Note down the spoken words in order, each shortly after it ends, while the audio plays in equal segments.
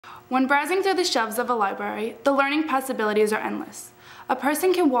When browsing through the shelves of a library, the learning possibilities are endless. A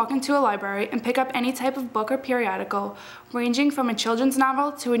person can walk into a library and pick up any type of book or periodical, ranging from a children's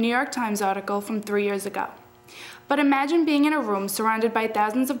novel to a New York Times article from 3 years ago. But imagine being in a room surrounded by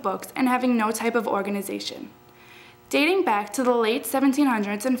thousands of books and having no type of organization. Dating back to the late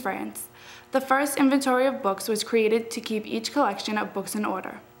 1700s in France, the first inventory of books was created to keep each collection of books in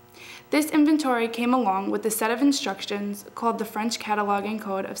order. This inventory came along with a set of instructions called the French Cataloging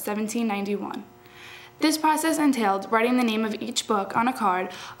Code of 1791. This process entailed writing the name of each book on a card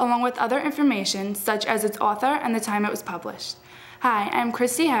along with other information such as its author and the time it was published. Hi, I'm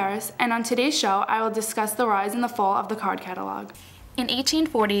Kristie Harris, and on today's show I will discuss the rise and the fall of the card catalog. In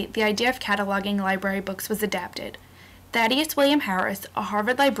 1840, the idea of cataloging library books was adapted. Thaddeus William Harris, a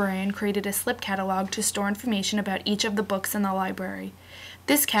Harvard librarian, created a slip catalog to store information about each of the books in the library.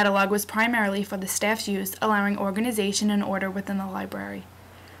 This catalog was primarily for the staff's use, allowing organization and order within the library.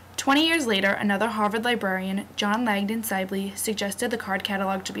 20 years later, another Harvard librarian, John Langdon Sibley, suggested the card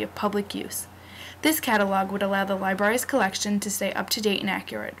catalog to be of public use. This catalog would allow the library's collection to stay up to date and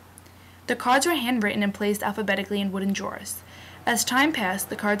accurate. The cards were handwritten and placed alphabetically in wooden drawers. As time passed,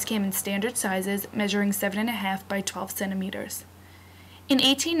 the cards came in standard sizes, measuring 7.5 by 12 centimeters. In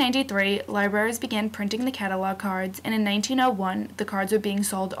 1893, libraries began printing the catalog cards, and in 1901, the cards were being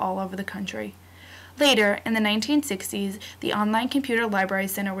sold all over the country. Later, in the 1960s, the Online Computer Library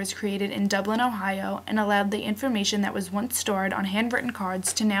Center was created in Dublin, Ohio, and allowed the information that was once stored on handwritten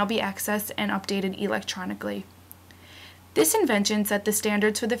cards to now be accessed and updated electronically. This invention set the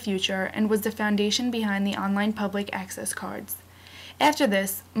standards for the future and was the foundation behind the online public access cards. After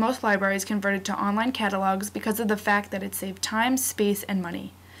this, most libraries converted to online catalogs because of the fact that it saved time, space, and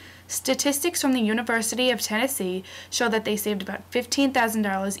money. Statistics from the University of Tennessee show that they saved about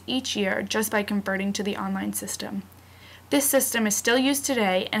 $15,000 each year just by converting to the online system. This system is still used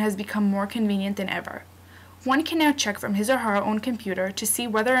today and has become more convenient than ever. One can now check from his or her own computer to see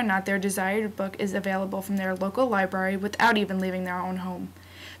whether or not their desired book is available from their local library without even leaving their own home.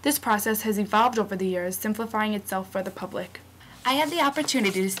 This process has evolved over the years, simplifying itself for the public. I had the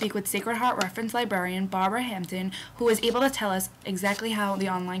opportunity to speak with Sacred Heart Reference librarian Barbara Hampton, who was able to tell us exactly how the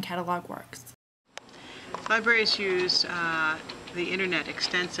online catalog works. Libraries use the internet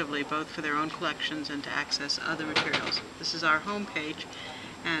extensively, both for their own collections and to access other materials. This is our home page,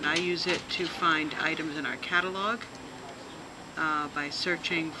 and I use it to find items in our catalog by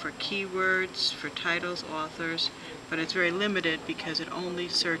searching for keywords, for titles, authors, but it's very limited because it only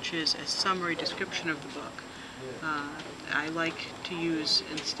searches a summary description of the book. I like to use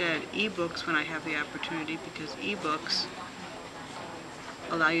instead ebooks when I have the opportunity, because ebooks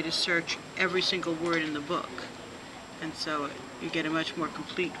allow you to search every single word in the book, and so you get a much more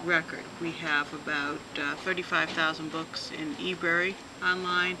complete record. We have about 35,000 books in eBury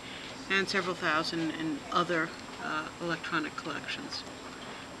online and several thousand in other electronic collections.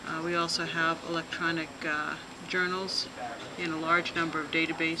 We also have electronic journals in a large number of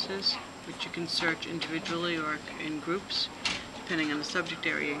databases, which you can search individually or in groups, depending on the subject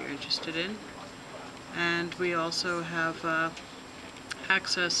area you're interested in. And we also have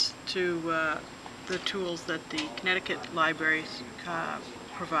access to the tools that the Connecticut libraries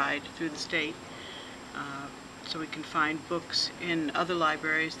provide through the state. So we can find books in other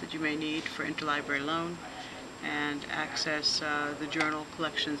libraries that you may need for interlibrary loan and access the journal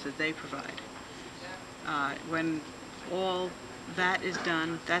collections that they provide. When all that is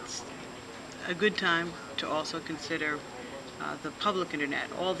done, that's a good time to also consider the public internet.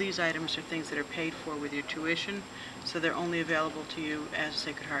 All these items are things that are paid for with your tuition, so they're only available to you as a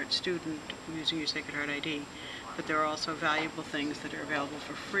Sacred Heart student using your Sacred Heart ID. But there are also valuable things that are available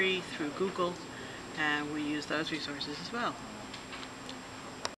for free through Google, and we use those resources as well.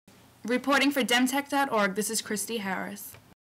 Reporting for Demtech.org, this is Kristie Harris.